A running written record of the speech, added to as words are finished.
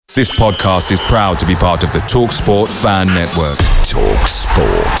This podcast is proud to be part of the TalkSport Fan Network.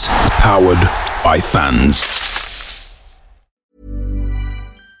 TalkSport. Powered by fans.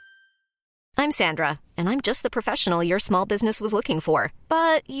 I'm Sandra, and I'm just the professional your small business was looking for.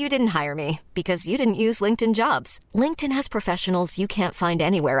 But you didn't hire me because you didn't use LinkedIn Jobs. LinkedIn has professionals you can't find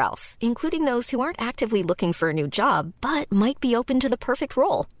anywhere else, including those who aren't actively looking for a new job, but might be open to the perfect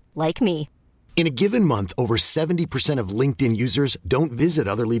role, like me. In a given month, over 70% of LinkedIn users don't visit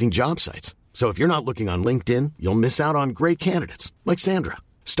other leading job sites. So if you're not looking on LinkedIn, you'll miss out on great candidates like Sandra.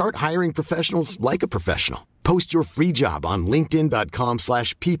 Start hiring professionals like a professional. Post your free job on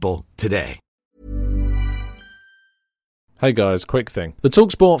linkedin.com/people today. Hey guys, quick thing. The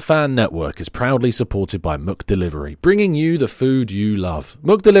TalkSport Fan Network is proudly supported by McDelivery, bringing you the food you love.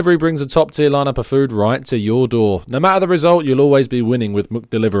 McDelivery brings a top-tier lineup of food right to your door. No matter the result, you'll always be winning with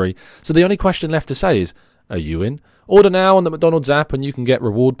McDelivery. So the only question left to say is, are you in? Order now on the McDonald's app and you can get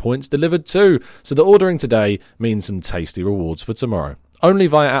reward points delivered too. So the ordering today means some tasty rewards for tomorrow. Only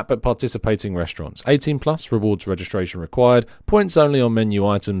via app at participating restaurants. 18 plus, rewards registration required. Points only on menu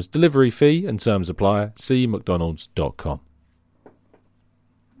items. Delivery fee and terms apply. See mcdonalds.com.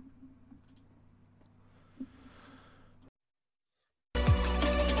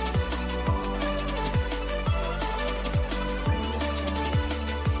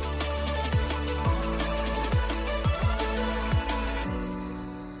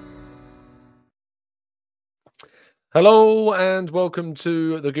 Hello and welcome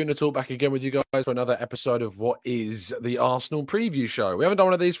to the Gooner Talk, back again with you guys for another episode of what is the Arsenal preview show. We haven't done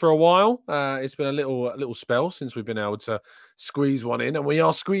one of these for a while. It's been a little spell since we've been able to squeeze one in, and we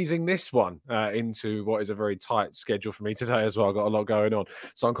are squeezing this one into what is a very tight schedule for me today as well. I've got a lot going on,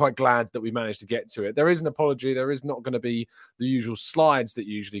 so I'm quite glad that we managed to get to it. There is an apology. There is not going to be the usual slides that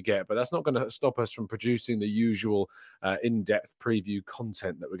you usually get, but that's not going to stop us from producing the usual in-depth preview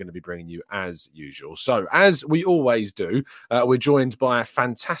content that we're going to be bringing you as usual. So, as we always do, we're joined by a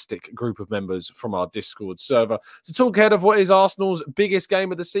fantastic group of members from our Discord server to talk ahead of what is Arsenal's biggest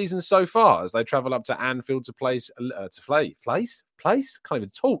game of the season so far as they travel up to Anfield to play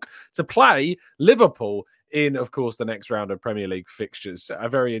Liverpool in, of course, the next round of Premier League fixtures. A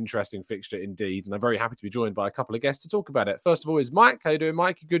very interesting fixture indeed, and I'm very happy to be joined by a couple of guests to talk about it. First of all is Mike. How you doing,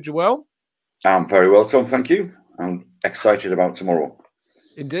 Mike? You good? You well? I'm very well, Tom. Thank you. I'm excited about tomorrow.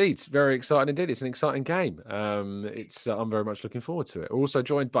 Indeed, very exciting indeed. It's an exciting game. I'm very much looking forward to it. Also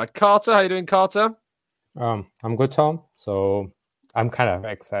joined by Carter. How you doing, Carter? I'm good, Tom. So I'm kind of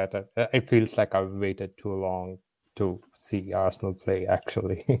excited. It feels like I've waited too long to see Arsenal play,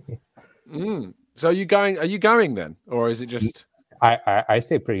 actually. So are you going then, or is it just? I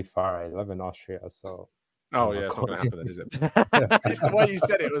stay pretty far. I live in Austria, so. Oh yeah, it's not going to happen then, is it? Just the way you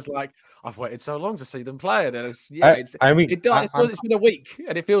said it was like, I've waited so long to see them play, and it's it's been a week,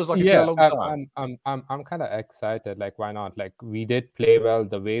 and it feels like it's been a long time. I'm kind of excited. Like, why not? Like, we did play well.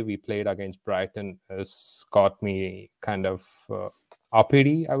 The way we played against Brighton has got me kind of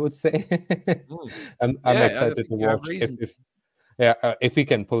uppity, I would say. I'm excited to watch if we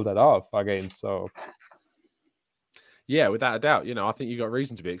can pull that off again. So. Yeah, without a doubt. I think you got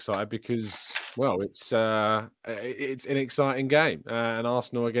reason to be excited because, well, it's an exciting game. And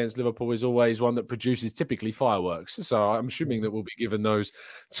Arsenal against Liverpool is always one that produces typically fireworks. So I'm assuming that we'll be given those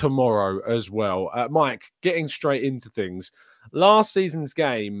tomorrow as well. Mike, getting straight into things. Last season's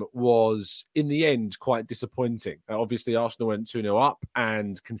game was, in the end, quite disappointing. Obviously, Arsenal went 2-0 up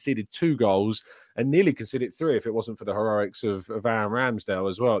and conceded 2 goals and nearly conceded 3 if it wasn't for the heroics of Aaron Ramsdale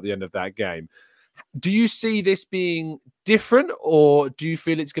as well at the end of that game. Do you see this being different, or do you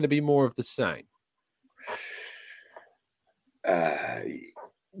feel it's going to be more of the same?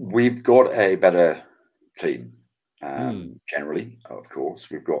 We've got a better team, generally, of course.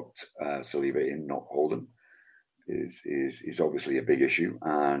 We've got Saliba in, not Holden, is obviously a big issue.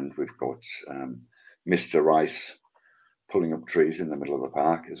 And we've got Mr. Rice pulling up trees in the middle of the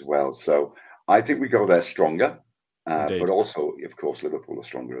park as well. So I think we go there stronger. But also, of course, Liverpool are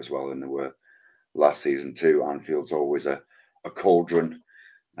stronger as well than they were last season too. Anfield's always a cauldron.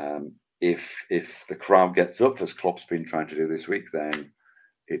 If the crowd gets up, as Klopp's been trying to do this week, then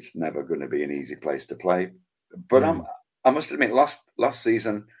it's never going to be an easy place to play. But I must admit, last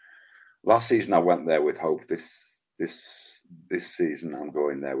season I went there with hope. This season I'm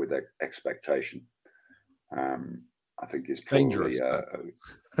going there with expectation. I think it's probably dangerous.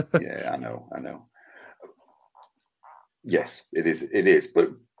 Yeah, I know. Yes, it is.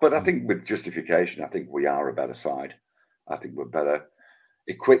 But I think with justification, I think we are a better side. I think we're better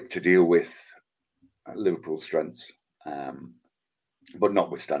equipped to deal with Liverpool's strengths. But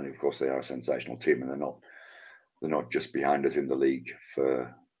notwithstanding, of course, they are a sensational team, and they're not just behind us in the league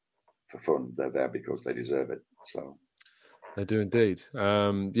for fun. They're there because they deserve it. So they do indeed.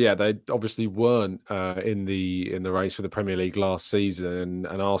 They obviously weren't in the race for the Premier League last season,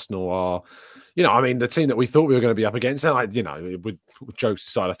 and Arsenal are, the team that we thought we were going to be up against. And with jokes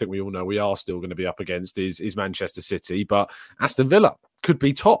aside, I think we all know we are still going to be up against is Manchester City, but Aston Villa could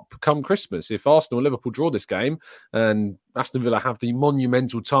be top come Christmas if Arsenal and Liverpool draw this game, and Aston Villa have the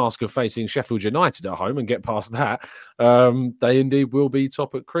monumental task of facing Sheffield United at home and get past that. They indeed will be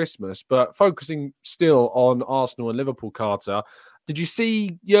top at Christmas. But focusing still on Arsenal and Liverpool, Carter, did you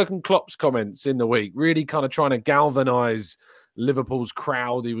see Jurgen Klopp's comments in the week? Really kind of trying to galvanise Liverpool's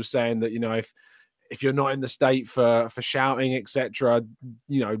crowd. He was saying that if you're not in the state for shouting, etc.,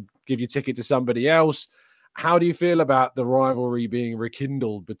 give your ticket to somebody else. How do you feel about the rivalry being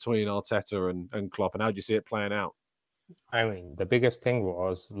rekindled between Arteta and Klopp, and how do you see it playing out? I mean, the biggest thing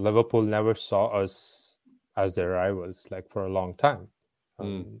was Liverpool never saw us as their rivals, for a long time.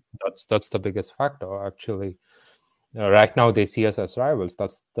 That's the biggest factor, actually. Right now, they see us as rivals.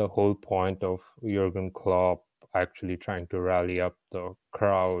 That's the whole point of Jurgen Klopp actually trying to rally up the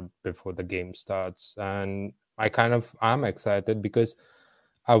crowd before the game starts. And I'm excited because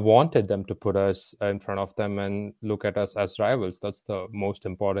I wanted them to put us in front of them and look at us as rivals. That's the most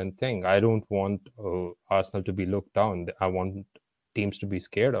important thing. I don't want Arsenal to be looked down. I want teams to be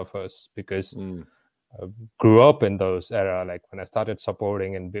scared of us because I grew up in those era. Like when I started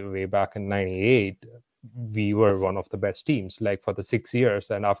supporting and way back in 98, we were one of the best teams for the 6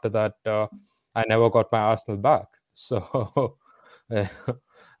 years. And after that, I never got my Arsenal back. So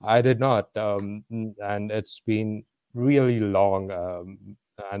I did not. And it's been really long.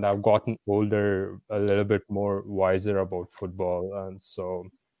 And I've gotten older, a little bit more wiser about football. And so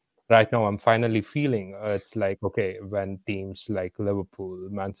right now I'm finally feeling it's okay, when teams like Liverpool,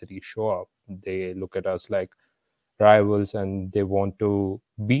 Man City show up, they look at us like rivals and they want to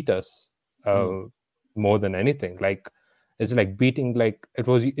beat us more than anything. It's beating,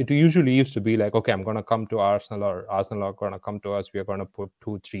 it usually used to be okay, I'm going to come to Arsenal or Arsenal are going to come to us. We're going to put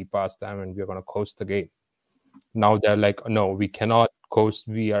 2-3 past them and we're going to coast the game. Now they're no, we cannot coast.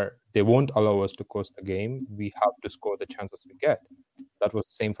 They won't allow us to coast the game. We have to score the chances we get. That was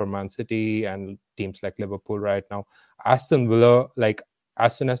the same for Man City and teams like Liverpool right now. Aston Villa,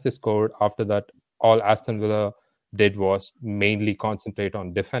 as soon as they scored, after that, all Aston Villa did was mainly concentrate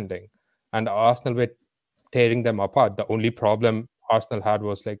on defending. And Arsenal were tearing them apart. The only problem Arsenal had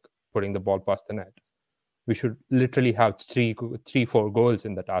was putting the ball past the net. We should literally have 3-4 goals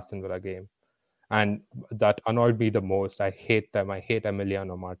in that Aston Villa game. And that annoyed me the most. I hate them. I hate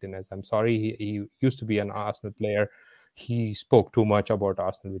Emiliano Martinez. I'm sorry. He used to be an Arsenal player. He spoke too much about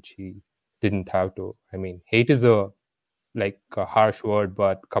Arsenal, which he didn't have to. I mean, hate is a harsh word,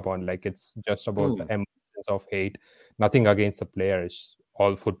 but come on, it's just about the emotions of hate. Nothing against the player. It's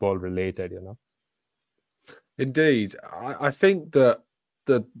all football related, Indeed. I think that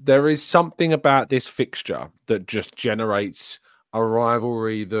there is something about this fixture that just generates a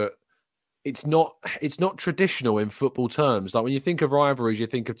rivalry that it's not traditional in football terms. When you think of rivalries, you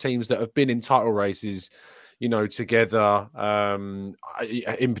think of teams that have been in title races, together.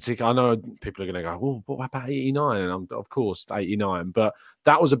 In particular, I know people are going to go, "Oh, what about '89?" And of course, '89. But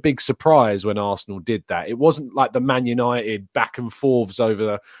that was a big surprise when Arsenal did that. It wasn't like the Man United back and forths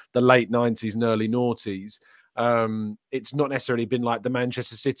over the late '90s and early noughties. It's not necessarily been like the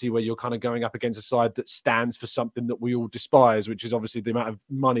Manchester City where you're kind of going up against a side that stands for something that we all despise, which is obviously the amount of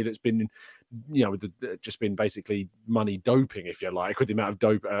money that's been, just been basically money doping, if you like, with the amount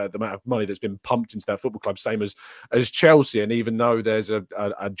of money that's been pumped into that football club, same as Chelsea. And even though there's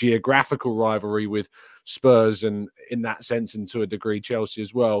a geographical rivalry with Spurs and in that sense, and to a degree Chelsea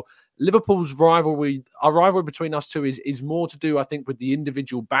as well, Liverpool's rivalry between us two is more to do, I think, with the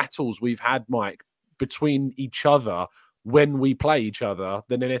individual battles we've had, Mike, between each other when we play each other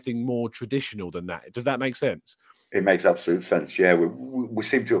than anything more traditional than that. Does that make sense? It makes absolute sense. Yeah, we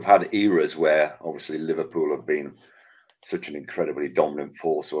seem to have had eras where obviously Liverpool have been such an incredibly dominant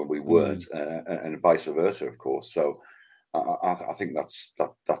force when we weren't, and vice versa, of course. So I think that's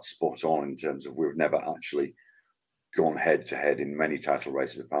spot on in terms of we've never actually gone head to head in many title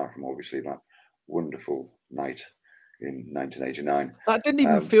races apart from obviously that wonderful night in 1989. That didn't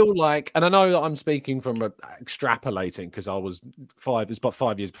even feel like, and I know that I'm speaking from extrapolating because I was it's about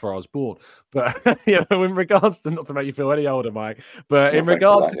 5 years before I was born, but in regards to, not to make you feel any older, Mike, but in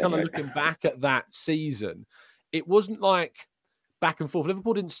regards to kind of looking back at that season, it wasn't like back and forth.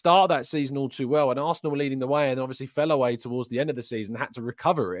 Liverpool didn't start that season all too well, and Arsenal were leading the way and obviously fell away towards the end of the season, had to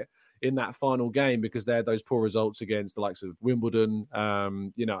recover it in that final game because they had those poor results against the likes of Wimbledon.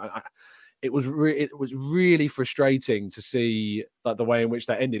 it was really frustrating to see like the way in which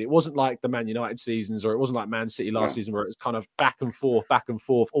that ended. It wasn't like the Man United seasons, or it wasn't like Man City last season, where it was kind of back and forth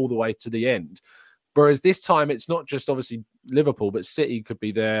all the way to the end. Whereas this time, it's not just obviously Liverpool, but City could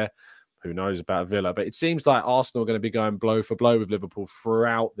be there. Who knows about Villa? But it seems like Arsenal are going to be going blow for blow with Liverpool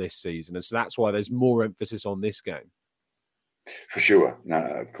throughout this season. And so that's why there's more emphasis on this game. For sure. Now,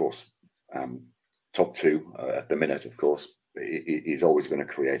 of course, top two at the minute, of course, is always going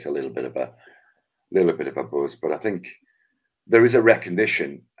to create a little bit of a buzz. But I think there is a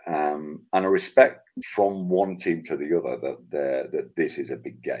recognition and a respect from one team to the other that this is a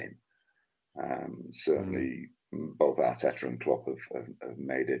big game. Certainly, both Arteta and Klopp have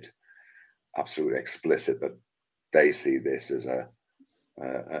made it absolutely explicit that they see this as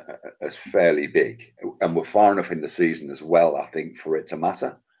fairly big, and we're far enough in the season as well, I think, for it to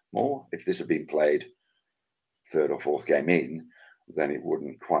matter more. If this had been played third or fourth game in, then it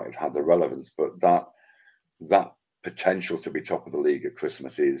wouldn't quite have had the relevance. But that potential to be top of the league at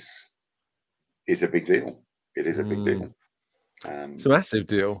Christmas is a big deal. It is a big deal. It's a massive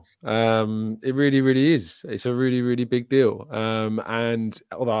deal. It really, really is. It's a really, really big deal. And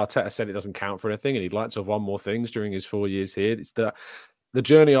although Arteta said it doesn't count for anything, and he'd like to have won more things during his 4 years here, it's the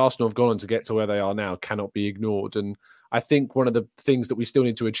journey Arsenal have gone on to get to where they are now cannot be ignored. And I think one of the things that we still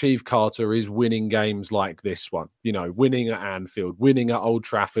need to achieve, Carter, is winning games like this one. You know, winning at Anfield, winning at Old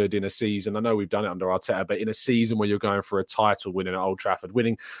Trafford in a season. I know we've done it under Arteta, but in a season where you're going for a title, winning at Old Trafford,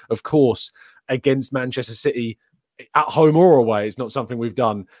 winning, of course, against Manchester City at home or away. It's not something we've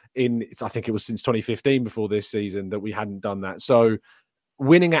done I think it was since 2015 before this season that we hadn't done that. So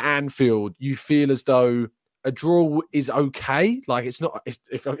winning at Anfield, you feel as though a draw is okay. Like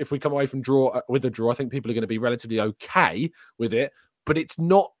if we come away from with a draw, I think people are going to be relatively okay with it, but it's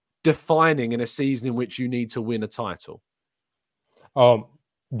not defining in a season in which you need to win a title. Your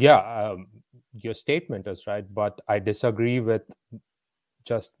statement is right, but I disagree with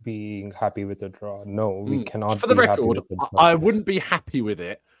just being happy with a draw. No, we cannot. For the record, I wouldn't be happy with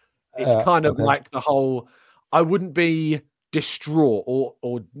it. It's kind of like the whole, I wouldn't be distraught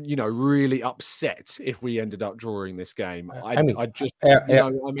or really upset if we ended up drawing this game. I'd be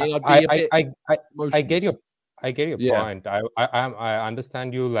I get your point. I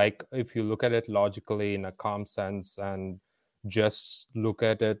understand you. Like, if you look at it logically in a calm sense and just look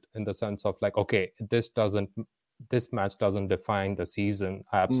at it in the sense of like, okay, this match doesn't define the season.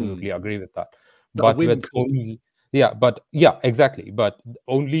 I absolutely agree with that. But with exactly. But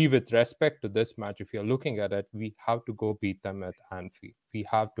only with respect to this match, if you're looking at it, we have to go beat them at Anfield. We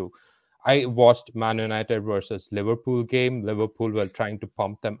have to. I watched Man United versus Liverpool game. Liverpool were trying to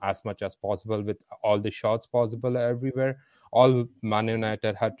pump them as much as possible with all the shots possible everywhere. All Man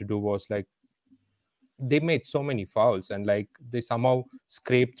United had to do was like, they made so many fouls and like they somehow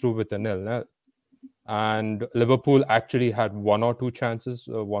scraped through with a 0-0. And Liverpool actually had one or two chances.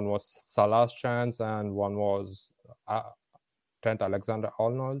 One was Salah's chance and one was Trent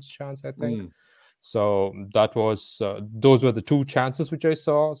Alexander-Arnold's chance, I think. So that was those were the two chances which I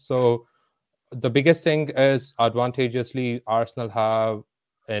saw. So the biggest thing is advantageously Arsenal have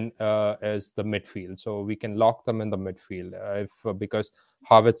is the midfield, so we can lock them in the midfield because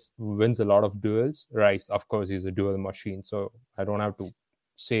Havertz wins a lot of duels. Rice, of course, he's a duel machine, so I don't have to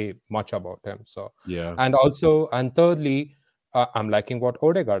say much about him. So yeah, and thirdly, I'm liking what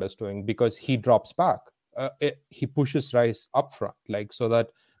Odegaard is doing because he drops back. He pushes Rice up front, like so that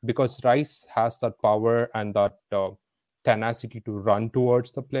because Rice has that power and that tenacity to run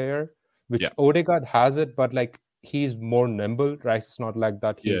towards the player, which Odegaard has it, but like he's more nimble. Rice is not like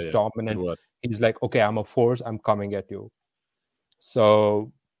that. He's dominant. He's like, okay, I'm a force. I'm coming at you.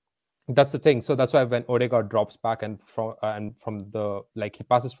 So that's the thing. So that's why when Odegaard drops back and from the like he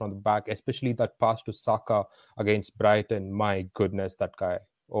passes from the back, especially that pass to Saka against Brighton. My goodness, that guy.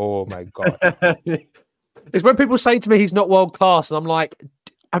 Oh my god. It's when people say to me he's not world class, and I'm like,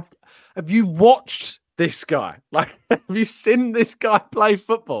 have you watched this guy? Like, have you seen this guy play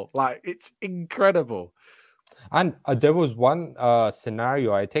football? Like, it's incredible. And there was one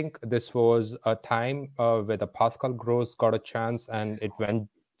scenario, I think this was a time where the Pascal Gross got a chance and it went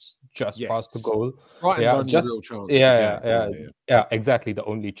just past the goal. Brighton's only real chance. Yeah, exactly, the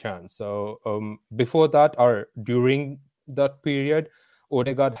only chance. So before that or during that period,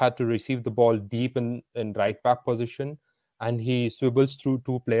 Odegaard had to receive the ball deep in right back position, and he swivels through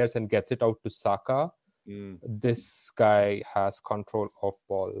two players and gets it out to Saka. This guy has control of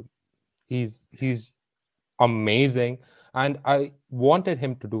ball. He's amazing, and I wanted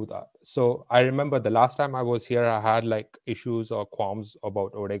him to do that. So I remember the last time I was here, I had like issues or qualms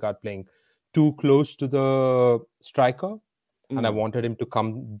about Odegaard playing too close to the striker. and I wanted him to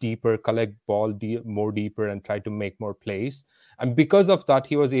come deeper, collect ball more deeper, and try to make more plays. And because of that,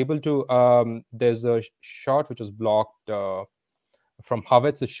 he was able to. There's a shot which was blocked from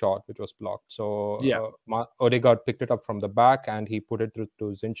Havertz's shot, which was blocked. So Odegaard picked it up from the back and he put it through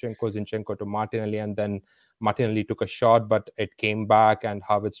to Zinchenko to Martinelli, and then Martinelli took a shot, but it came back and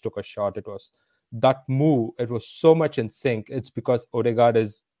Havertz took a shot. It was that move. It was so much in sync. It's because Odegaard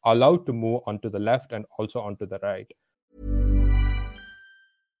is allowed to move onto the left and also onto the right.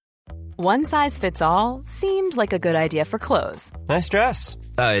 One size fits all seemed like a good idea for clothes. Nice dress.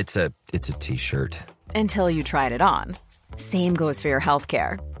 It's a t-shirt. Until you tried it on. Same goes for your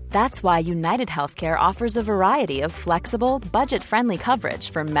healthcare. That's why United Healthcare offers a variety of flexible, budget-friendly coverage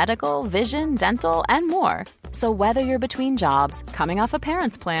for medical, vision, dental, and more. So whether you're between jobs, coming off a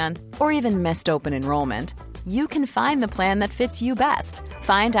parent's plan, or even missed open enrollment, you can find the plan that fits you best.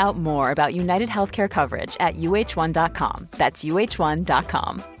 Find out more about United Healthcare coverage at uh1.com. That's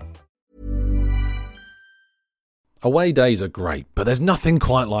uh1.com. Away days are great, but there's nothing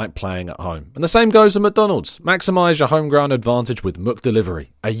quite like playing at home. And the same goes for McDonald's. Maximise your home ground advantage with McDelivery.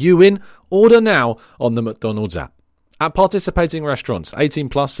 Are you in? Order now on the McDonald's app. At participating restaurants, 18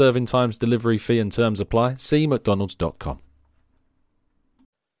 plus serving times, delivery fee and terms apply. See mcdonalds.com.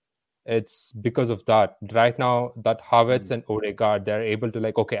 It's because of that. Right now, that Havertz and Odegaard, they're able to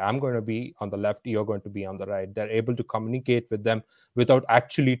like, okay, I'm going to be on the left, you're going to be on the right. They're able to communicate with them without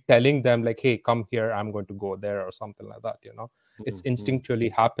actually telling them like, hey, come here, I'm going to go there or something like that, you know. It's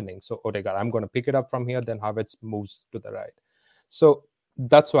instinctually happening. So Odegaard, I'm going to pick it up from here, then Havertz moves to the right. So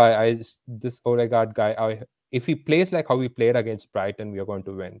that's why this Odegaard guy, if he plays like how he played against Brighton, we are going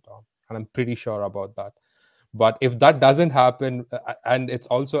to win, Tom. And I'm pretty sure about that. But if that doesn't happen, and it's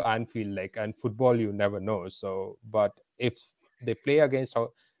also Anfield, like, and football, you never know. So, but if they play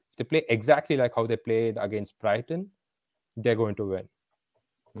exactly like how they played against Brighton, they're going to win.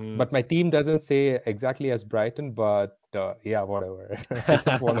 But my team doesn't say exactly as Brighton, but yeah, whatever.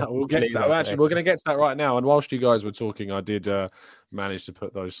 We'll get to that. Actually, we're going to get to that right now. And whilst you guys were talking, I did manage to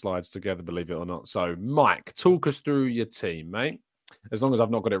put those slides together, believe it or not. So, Mike, talk us through your team, mate. As long as I've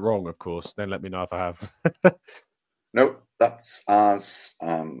not got it wrong, of course, then let me know if I have. No, that's ours.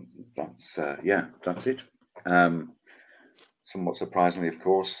 That's it. Somewhat surprisingly, of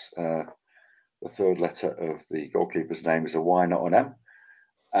course, the third letter of the goalkeeper's name is a Y, not an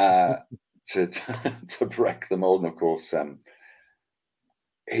M. To break the mold, and of course,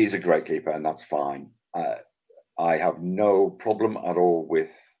 he's a great keeper, and that's fine. I have no problem at all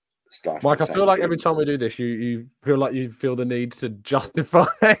with starting. Mike, I feel like every time we do this, you feel like you feel the need to justify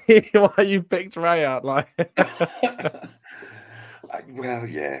why you picked Ray out. Like, well,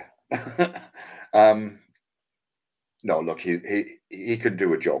 yeah. No, look, he could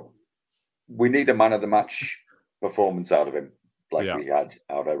do a job. We need a man of the match performance out of him, like we had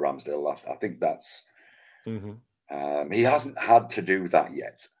out at Ramsdale last. I think that's. He hasn't had to do that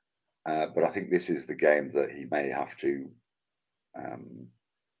yet, but I think this is the game that he may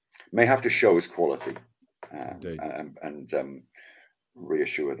have to show his quality and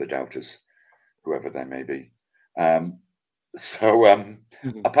reassure the doubters, whoever they may be. Apart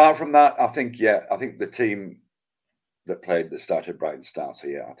from that, I think the team that started Brighton Stars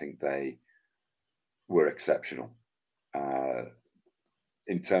here, I think they were exceptional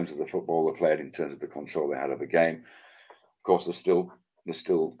in terms of the football they played, in terms of the control they had of the game. Of course, there's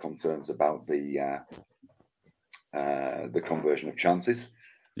still concerns about the conversion of chances.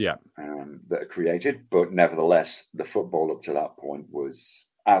 That are created, but nevertheless, the football up to that point was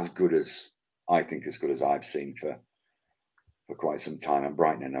as good as I've seen for quite some time, and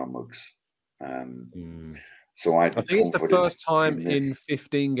Brighton are no mugs. So I think it's the first time in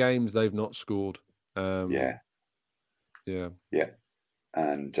 15 games they've not scored. Yeah,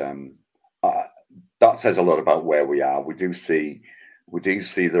 and that says a lot about where we are. We do see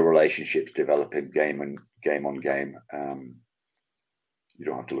the relationships developing game on game. You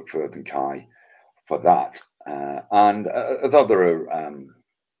don't have to look further than Kai for that. And though there are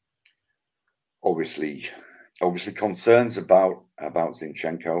obviously concerns about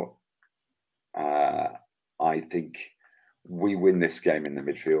Zinchenko, I think we win this game in the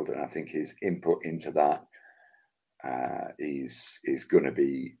midfield, and I think his input into that is going to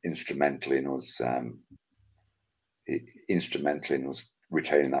be instrumental in us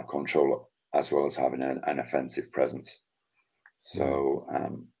retaining that control, as well as having an offensive presence. So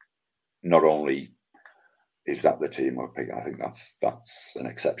not only is that the team I pick, I think that's an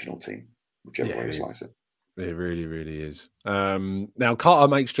exceptional team, whichever way you slice it. It really, really is. Now, Carter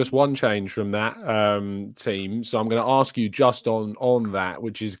makes just one change from that team. So I'm going to ask you just on that,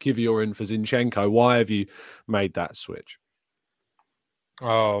 which is Kivior in for Zinchenko. Why have you made that switch?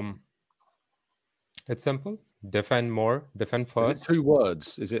 It's simple. Defend more. Defend first. Is it 2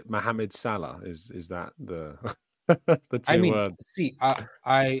 words? Is it Mohamed Salah? Is that the the 2 words? See,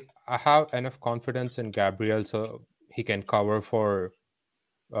 I have enough confidence in Gabriel, so he can cover for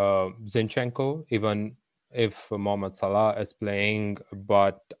Zinchenko, even if Mohamed Salah is playing.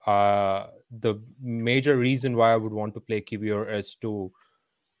 But the major reason why I would want to play Kivior is to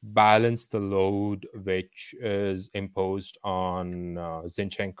balance the load which is imposed on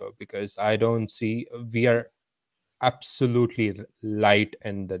Zinchenko, because I don't see we are absolutely light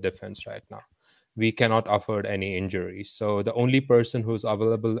in the defense right now. We cannot afford any injuries. So the only person who's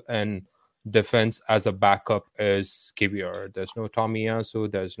available in defense as a backup is Kivior. There's no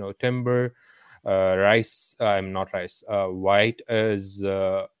Tomiyasu, there's no Timber. Rice, I'm not Rice. White is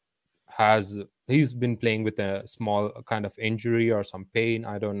he's been playing with a small kind of injury or some pain.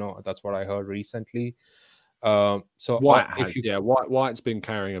 I don't know. That's what I heard recently. So White's been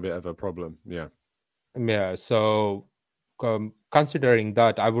carrying a bit of a problem. Yeah. So considering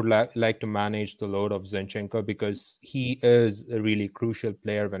that, I would like to manage the load of Zinchenko, because he is a really crucial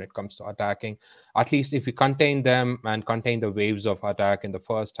player when it comes to attacking. At least if we contain them and contain the waves of attack in the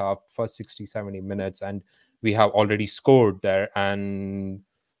first half, first 60, 70 minutes, and we have already scored there and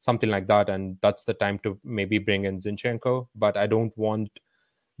something like that, and that's the time to maybe bring in Zinchenko. But I don't want,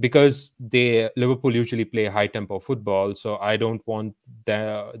 because Liverpool usually play high tempo football, so I don't want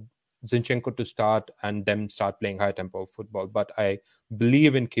the Zinchenko to start and then start playing high tempo football. But I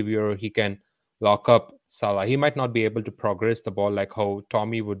believe in Kivior. He can lock up Salah. He might not be able to progress the ball like how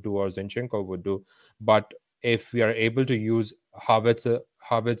Tommy would do or Zinchenko would do, but if we are able to use Havertz,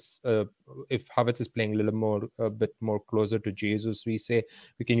 if Havertz is playing a bit more closer to Jesus, we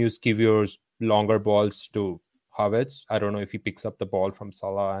can use Kivior's longer balls to Havertz. I don't know if he picks up the ball from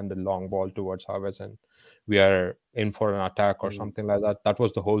Salah and the long ball towards Havertz, and we are in for an attack or something like that. That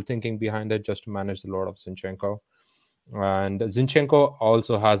was the whole thinking behind it, just to manage the load of Zinchenko. And Zinchenko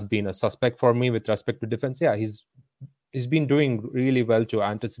also has been a suspect for me with respect to defense. Yeah, he's been doing really well to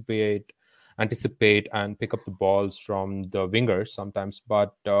anticipate and pick up the balls from the wingers sometimes.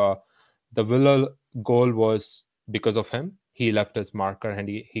 But the Villa goal was because of him. He left his marker and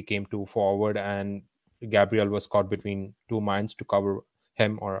he came too forward, and Gabriel was caught between two minds to cover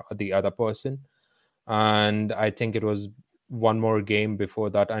him or the other person. And I think it was one more game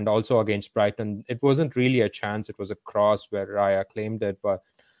before that, and also against Brighton, it wasn't really a chance. It was a cross where Raya claimed it, but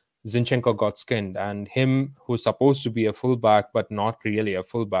Zinchenko got skinned, and him, who's supposed to be a fullback but not really a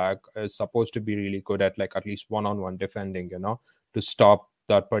fullback, is supposed to be really good at at least one-on-one defending, to stop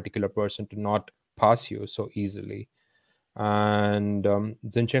that particular person to not pass you so easily. And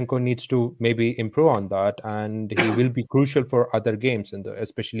Zinchenko needs to maybe improve on that, and he will be crucial for other games,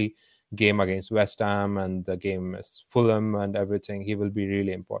 especially game against West Ham and the game is Fulham and everything. He will be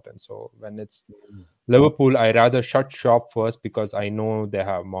really important. So when it's Liverpool, I rather shut shop first, because I know they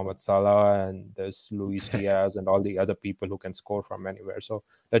have Mohamed Salah and there's Luis Diaz and all the other people who can score from anywhere. So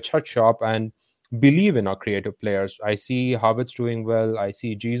let's shut shop and believe in our creative players. I see Havertz doing well. I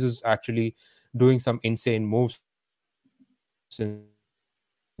see Jesus actually doing some insane moves since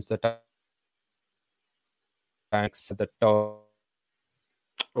the time the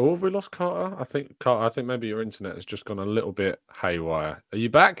Oh, have we lost Carter? I think maybe your internet has just gone a little bit haywire. Are you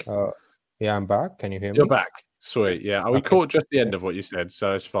back? Yeah, I'm back. Can you hear me? You're back. Sweet. Yeah. We caught just the end of what you said,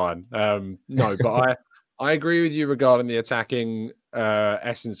 so it's fine. No, but I agree with you regarding the attacking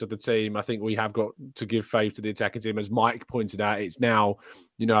essence of the team. I think we have got to give faith to the attacking team. As Mike pointed out, it's now,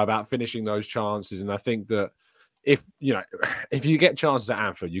 about finishing those chances. And I think that if you get chances at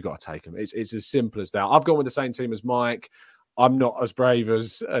Anfield, you've got to take them. It's as simple as that. I've gone with the same team as Mike. I'm not as brave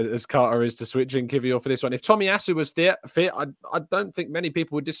as Carter is to switch in Kivior for this one. If Tomiyasu was fit, I don't think many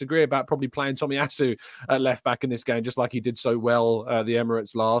people would disagree about probably playing Tomiyasu at left back in this game, just like he did so well the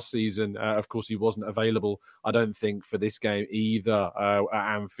Emirates last season. Of course, he wasn't available, I don't think, for this game either at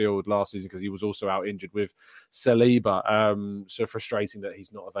Anfield last season, because he was also out injured with Saliba. So frustrating that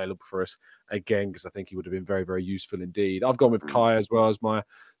he's not available for us again, because I think he would have been very, very useful indeed. I've gone with Kai as well as my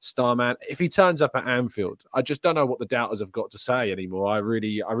star man. If he turns up at Anfield, I just don't know what the doubters have got to say anymore. I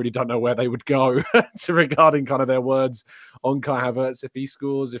really don't know where they would go regarding kind of their words on Kai Havertz. If he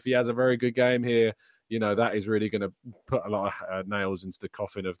scores, if he has a very good game here, that is really going to put a lot of nails into the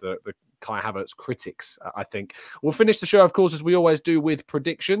coffin of the Kai Havertz critics, I think. We'll finish the show, of course, as we always do, with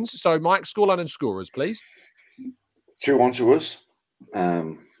predictions. So, Mike, scoreline and scorers, please. 2-1 to us.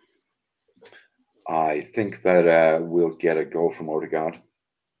 I think that we'll get a goal from Odegaard.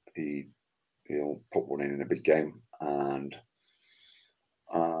 He'll put one in a big game. And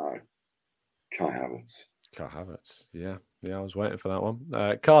Kai Havertz. Kai Havertz, yeah. Yeah, I was waiting for that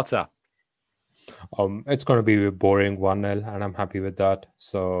one. Carter. It's going to be a boring 1-0, and I'm happy with that.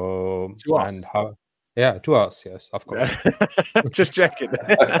 So to us. And how? Yeah, to us, yes, of course. Just checking.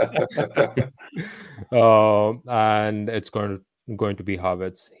 And it's going to be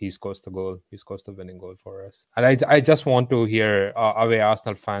Havertz. He scores the goal. He scores the winning goal for us. And I just want to hear away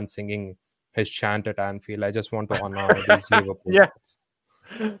Arsenal fans singing his chant at Anfield. I just want to annoy these Liverpool fans.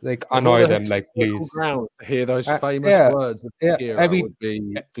 Like annoy them, like please. Ground to hear those famous words. I mean, would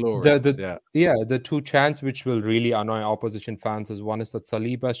be glorious. The two chants which will really annoy opposition fans is one is the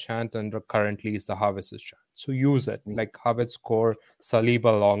Saliba's chant, and currently is the Havertz's chant. So use it, like Havertz score,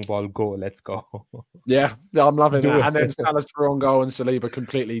 Saliba long ball, go, let's go. Yeah, I'm loving that. And then Salah's on goal, and Saliba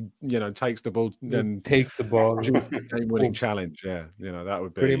completely, takes the ball and takes the ball, game-winning challenge. Yeah, that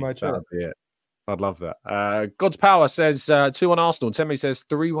would be pretty much that would be it. I'd love that. God's Power says 2-1 Arsenal. Temi says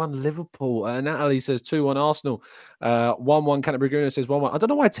 3-1 Liverpool. Natalie says 2-1 Arsenal. 1-1 Canterbury Guna says 1-1. I don't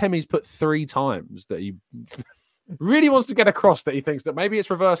know why Temi's put 3 times that he really wants to get across that he thinks that maybe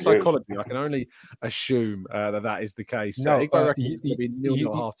it's reverse psychology. I can only assume that is the case. No, Igbo reckons it's going to be 0-0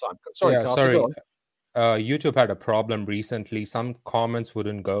 at half-time. Sorry, Carter, YouTube had a problem recently. Some comments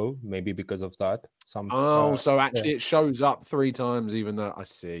wouldn't go, maybe because of that. So actually it shows up 3 times, even though I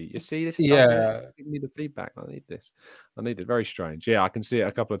see. You see this? Give me the feedback. I need this. I need it. Very strange. Yeah, I can see it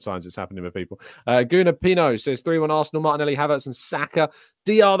a couple of times. It's happening with people. Guna Pino says 3-1 Arsenal, Martinelli, Havertz and Saka.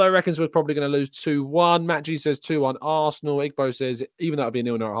 DR, though, reckons we're probably going to lose 2-1. Matt G says 2-1 Arsenal. Igbo says, even though it'll be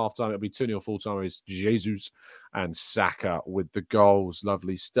 0-0 at half-time, it'll be 2-0 full-time. It's Jesus and Saka with the goals.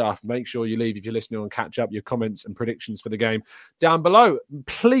 Lovely stuff. Make sure you leave, if you're listening, and catch up your comments and predictions for the game down below.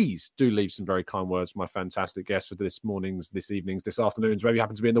 Please do leave some very kind words for my fantastic guests for this morning's, this evening's, this afternoon's, wherever you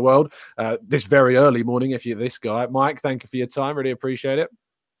happen to be in the world. This very early morning, if you're this guy. Mike, thank you for your time. Really appreciate it.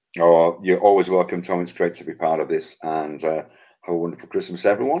 Oh, you're always welcome, Tom. It's great to be part of this, and have a wonderful Christmas,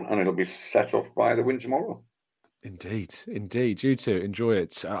 everyone. And it'll be set off by the win tomorrow. Indeed. You too. Enjoy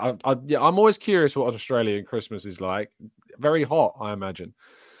it. I'm always curious what Australian Christmas is like. Very hot, I imagine.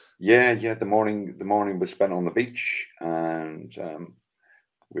 Yeah. The morning was spent on the beach and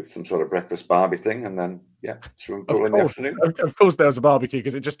with some sort of breakfast barbie thing, and then swimming pool in the afternoon. Of course, there was a barbecue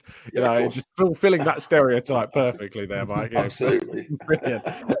because it just just fulfilling that stereotype perfectly there, Mike. Yeah, absolutely brilliant.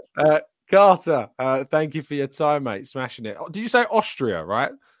 Carter, thank you for your time, mate. Smashing it. Did you say Austria,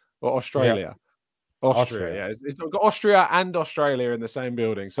 right, or Australia? Yeah. Austria. Yeah. It's got Austria and Australia in the same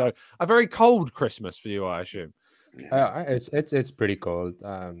building, so a very cold Christmas for you, I assume. It's pretty cold.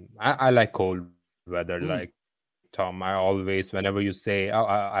 I like cold weather, like Tom. I always, whenever you say,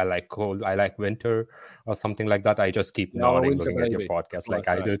 I like cold, I like winter or something like that, I just keep nodding, looking at your podcast like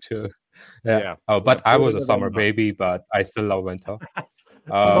I do too. Yeah. But I was a summer baby, but I still love winter.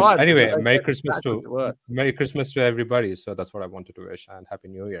 Anyway, Merry Christmas to everybody. So that's what I wanted to wish, and Happy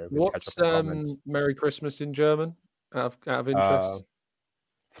New Year. What's Merry Christmas in German? Out of interest,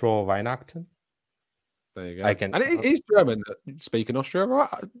 Frohe Weihnachten. There you go. And it is German that speak in Austria, right?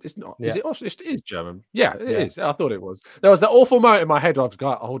 It's not. Yeah. Is it Austria? It is German. Yeah, it is. I thought it was. There was that awful moment in my head. I was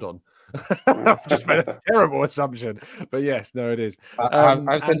like, hold on. I've just made a terrible assumption. But yes, no, it is.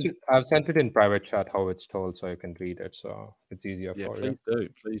 I've sent it in private chat how it's told, so you can read it. So it's easier for you.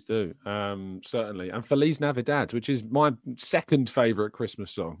 Please do. Certainly. And Feliz Navidad, which is my second favorite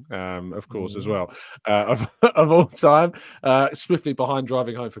Christmas song, of course, as well, of all time. Swiftly behind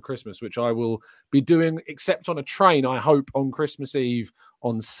Driving Home for Christmas, which I will be doing, except on a train, I hope, on Christmas Eve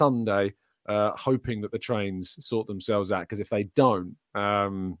on Sunday, hoping that the trains sort themselves out, because if they don't,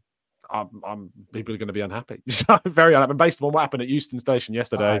 people are going to be unhappy. So very unhappy. And based on what happened at Euston Station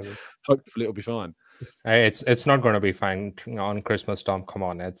yesterday, hopefully it'll be fine. It's not going to be fine on Christmas, Tom. Come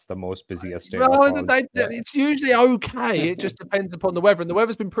on, it's the most busiest day. It's usually okay. It just depends upon the weather, and the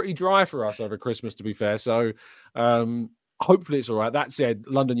weather's been pretty dry for us over Christmas, to be fair. So hopefully it's all right. That said,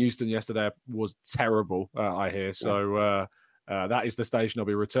 London Euston yesterday was terrible, I hear. So that is the station I'll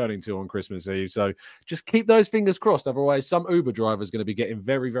be returning to on Christmas Eve. So just keep those fingers crossed. Otherwise, some Uber driver is going to be getting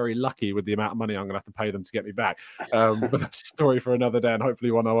very, very lucky with the amount of money I'm going to have to pay them to get me back. But that's a story for another day, and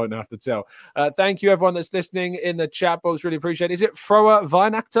hopefully one I won't have to tell. Thank you, everyone that's listening in the chat box. Really appreciate it. Is it Frohe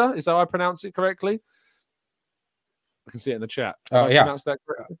Weihnachten? Is that how I pronounce it correctly? I can see it in the chat. Pronounce that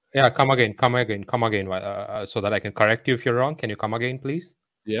correctly? Yeah, come again, so that I can correct you if you're wrong. Can you come again, please?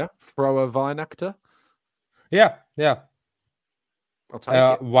 Yeah, Frohe Weihnachten? Yeah. I'll take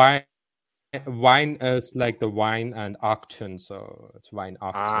it. Wine is like the wine and auction, so it's wine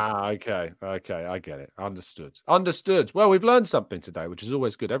auction. Okay, I get it. Understood. Well, we've learned something today, which is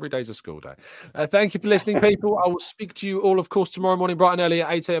always good. Every day's a school day. Thank you for listening, people. I will speak to you all, of course, tomorrow morning, bright and early at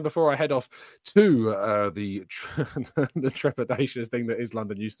 8 a.m. before I head off to the trepidatious thing that is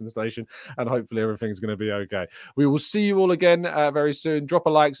London Euston Station, and hopefully everything's going to be okay. We will see you all again very soon. Drop a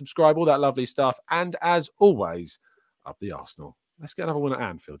like, subscribe, all that lovely stuff, and as always, up the Arsenal. Let's get another one at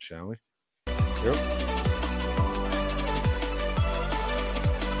Anfield, shall we? Yep.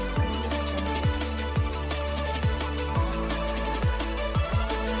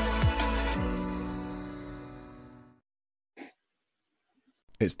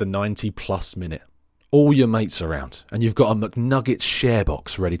 It's the 90-plus minute. All your mates around, and you've got a McNuggets share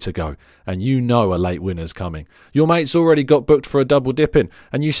box ready to go, and you know a late winner's coming. Your mate's already got booked for a double dipping,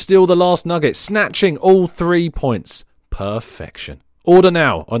 and you steal the last nugget, snatching all 3 points. Perfection. Order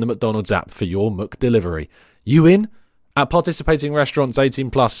now on the McDonald's app for your McDelivery. You in? At participating restaurants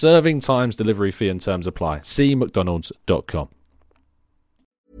 18 plus, serving times, delivery fee and terms apply. See mcdonalds.com.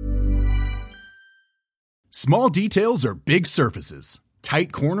 Small details are big surfaces.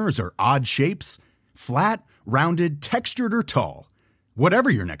 Tight corners are odd shapes. Flat, rounded, textured, or tall. Whatever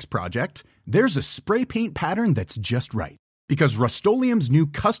your next project, there's a spray paint pattern that's just right. Because Rust-Oleum's new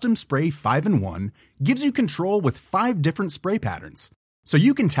Custom Spray 5-in-1 gives you control with 5 different spray patterns. So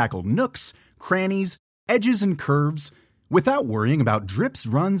you can tackle nooks, crannies, edges, and curves without worrying about drips,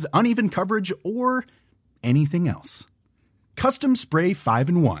 runs, uneven coverage, or anything else. Custom Spray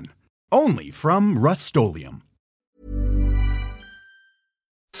 5-in-1. Only from Rust-Oleum.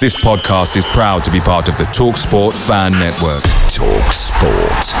 This podcast is proud to be part of the TalkSport Fan Network.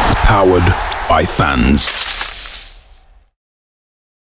 TalkSport. Powered by fans.